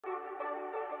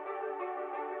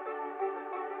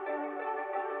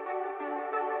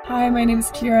Hi, my name is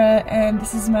Kira, and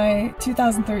this is my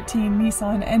 2013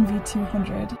 Nissan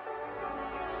NV200.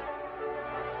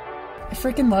 I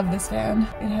freaking love this van.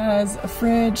 It has a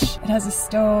fridge, it has a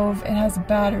stove, it has a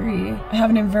battery, I have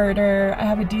an inverter, I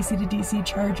have a DC to DC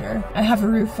charger, I have a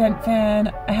roof vent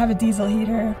fan, I have a diesel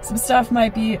heater. Some stuff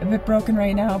might be a bit broken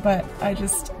right now, but I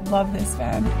just love this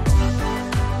van.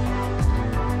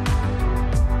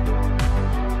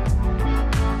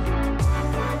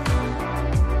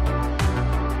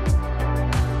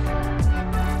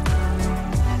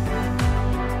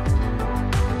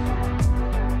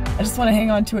 I just want to hang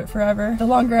on to it forever. The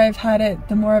longer I've had it,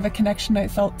 the more of a connection I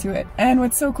felt to it. And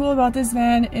what's so cool about this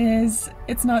van is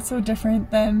it's not so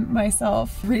different than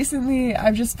myself. Recently,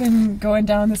 I've just been going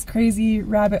down this crazy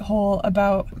rabbit hole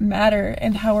about matter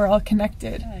and how we're all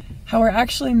connected. How we're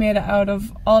actually made out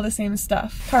of all the same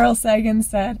stuff. Sagan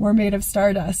said we're made of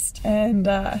stardust, and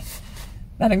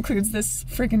that includes this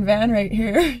freaking van right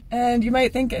here. And you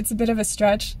might think it's a bit of a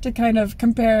stretch to kind of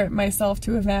compare myself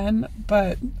to a van,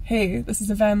 but hey, this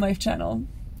is a van life channel,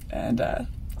 and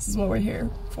this is what we're here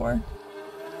for.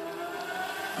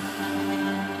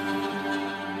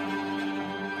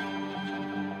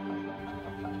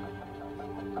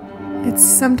 It's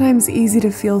sometimes easy to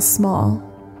feel small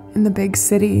in the big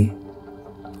city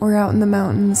or out in the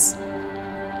mountains.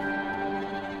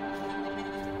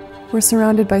 We're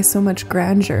surrounded by so much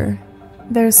grandeur.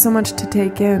 There's so much to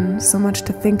take in, so much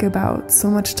to think about, so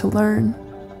much to learn.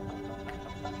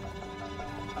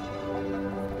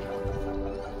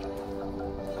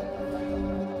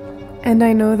 And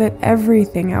I know that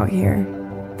everything out here,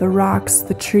 the rocks,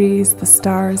 the trees, the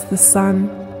stars, the sun,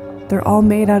 they're all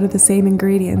made out of the same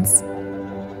ingredients.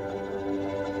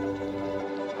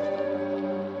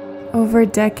 Over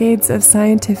decades of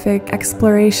scientific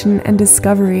exploration and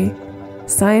discovery,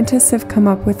 scientists have come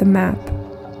up with a map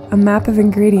of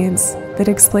ingredients that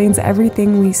explains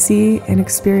everything we see and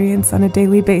experience on a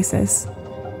daily basis.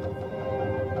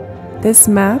 This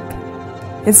map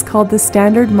is called the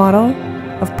Standard Model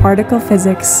of Particle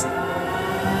Physics.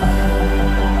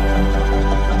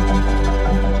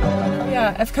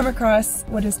 Yeah, I've come across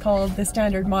what is called the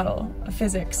Standard Model of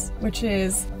Physics, which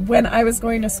is when I was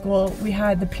going to school, we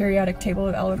had the periodic table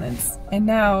of elements. And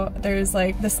now there's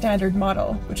like the Standard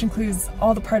Model, which includes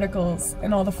all the particles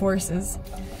and all the forces.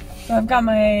 So I've got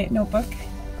my notebook.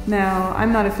 Now,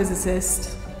 I'm not a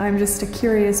physicist. I'm just a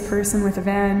curious person with a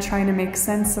van trying to make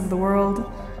sense of the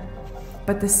world.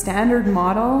 But the Standard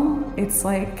Model, it's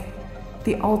like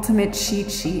the ultimate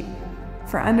cheat sheet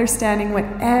for understanding what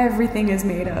everything is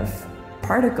made of.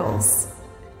 Particles,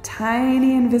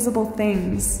 tiny invisible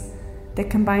things that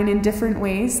combine in different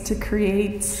ways to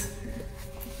create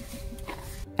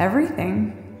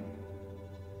everything.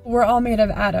 We're all made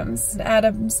of atoms. The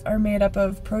atoms are made up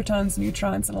of protons,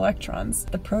 neutrons, and electrons.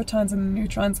 The protons and the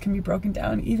neutrons can be broken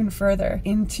down even further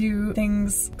into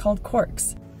things called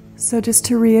quarks. So just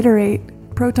to reiterate,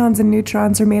 protons and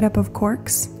neutrons are made up of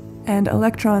quarks, and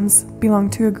electrons belong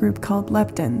to a group called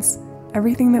leptons.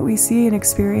 Everything that we see and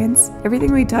experience,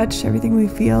 everything we touch, everything we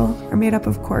feel, are made up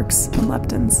of quarks and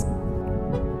leptons.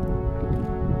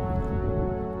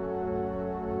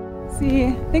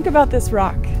 See, think about this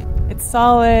rock. It's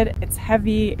solid, it's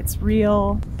heavy, it's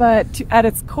real, but at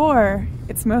its core,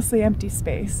 it's mostly empty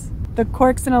space. The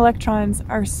quarks and electrons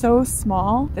are so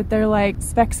small that they're like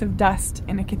specks of dust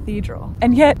in a cathedral.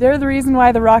 And yet, they're the reason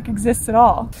why the rock exists at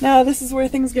all. Now, this is where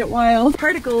things get wild.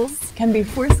 Particles can be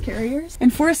force carriers,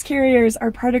 and force carriers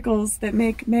are particles that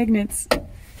make magnets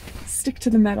stick to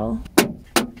the metal.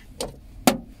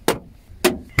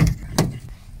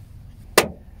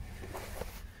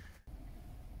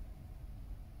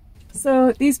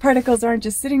 So these particles aren't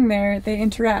just sitting there, they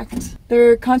interact.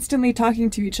 They're constantly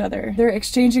talking to each other. They're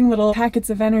exchanging little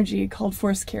packets of energy called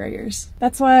force carriers.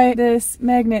 That's why this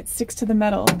magnet sticks to the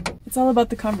metal. It's all about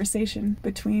the conversation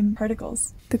between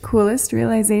particles. The coolest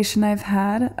realization I've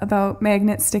had about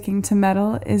magnets sticking to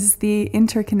metal is the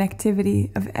interconnectivity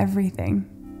of everything.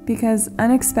 Because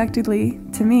unexpectedly,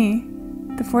 to me,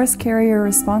 the force carrier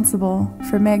responsible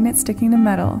for magnets sticking to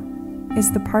metal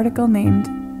is the particle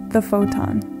named the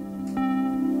photon.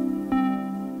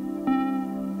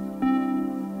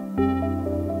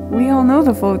 We all know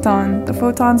the photon. The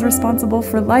photon's responsible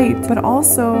for light, but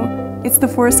also it's the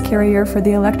force carrier for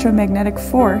the electromagnetic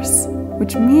force,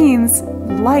 which means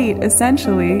light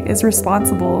essentially is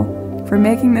responsible for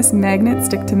making this magnet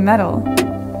stick to metal.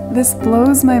 This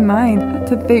blows my mind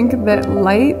to think that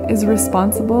light is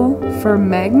responsible for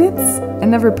magnets. I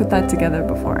never put that together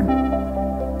before.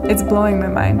 It's blowing my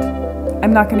mind.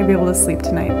 I'm not going to be able to sleep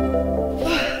tonight.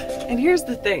 And here's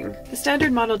the thing. The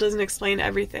Standard Model doesn't explain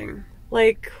everything.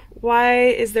 Like, Why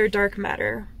is there dark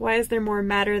matter? Why is there more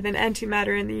matter than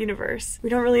antimatter in the universe? We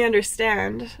don't really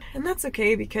understand. And that's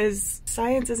okay, because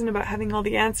science isn't about having all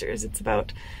the answers, it's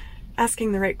about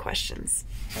asking the right questions.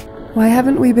 Why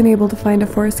haven't we been able to find a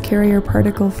force carrier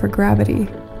particle for gravity?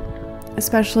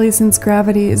 Especially since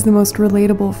gravity is the most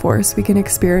relatable force we can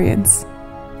experience.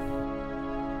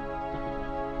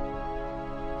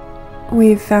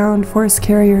 We've found force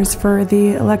carriers for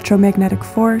the electromagnetic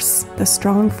force, the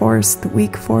strong force, the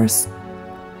weak force.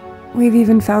 We've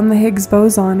even found the Higgs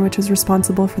boson, which is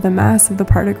responsible for the mass of the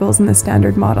particles in the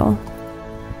Standard Model.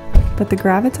 But the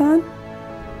graviton?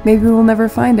 Maybe we'll never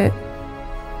find it.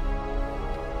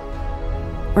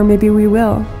 Or maybe we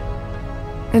will.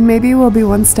 And maybe we'll be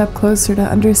one step closer to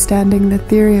understanding the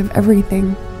theory of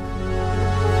everything.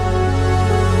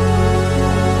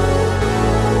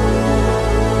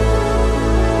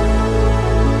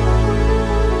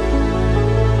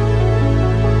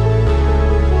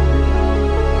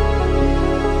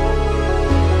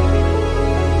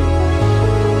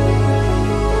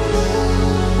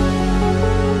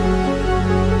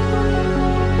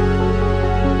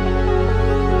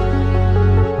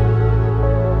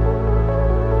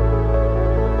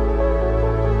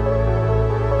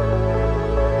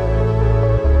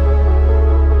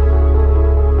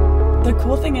 The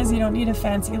cool thing is you don't need a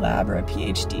fancy lab or a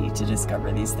PhD to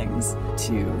discover these things,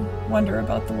 to wonder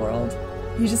about the world.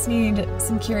 You just need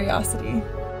some curiosity.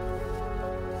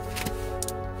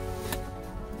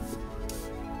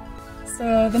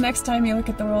 So the next time you look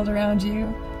at the world around you,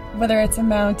 whether it's a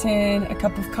mountain, a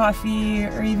cup of coffee,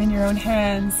 or even your own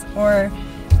hands, or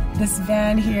this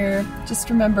van here, just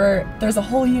remember there's a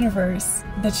whole universe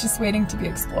that's just waiting to be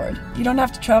explored. You don't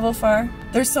have to travel far.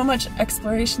 There's so much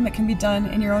exploration that can be done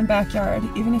in your own backyard,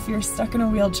 even if you're stuck in a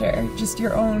wheelchair. Just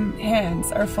your own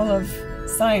hands are full of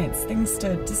science, things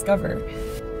to discover.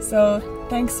 So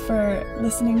thanks for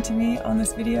listening to me on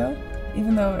this video,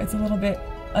 even though it's a little bit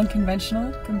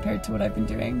unconventional compared to what I've been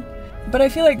doing. But I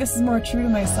feel like this is more true to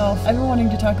myself. I've been wanting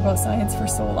to talk about science for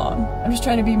so long. I'm just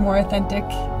trying to be more authentic,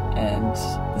 and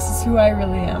this is who I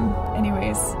really am.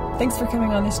 Anyways, thanks for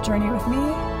coming on this journey with me,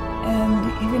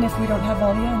 and even if we don't have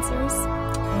all the answers,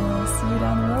 I'll see you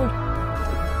down the road.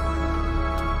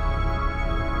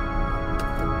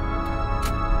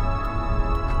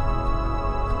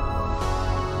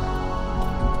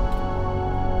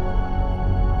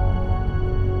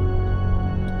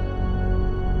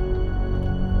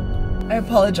 I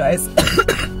apologize.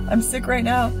 I'm sick right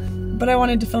now, but I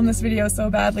wanted to film this video so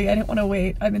badly. I didn't want to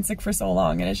wait. I've been sick for so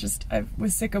long, and it's just, I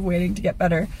was sick of waiting to get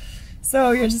better.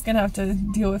 So you're just gonna have to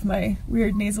deal with my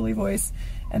weird nasally voice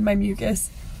and my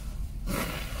mucus.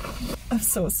 I'm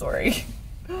so sorry.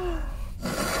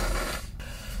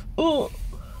 Oh,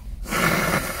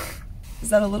 is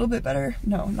that a little bit better?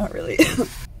 No, not really.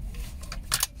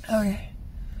 Okay.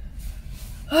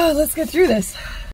 Oh, let's get through this.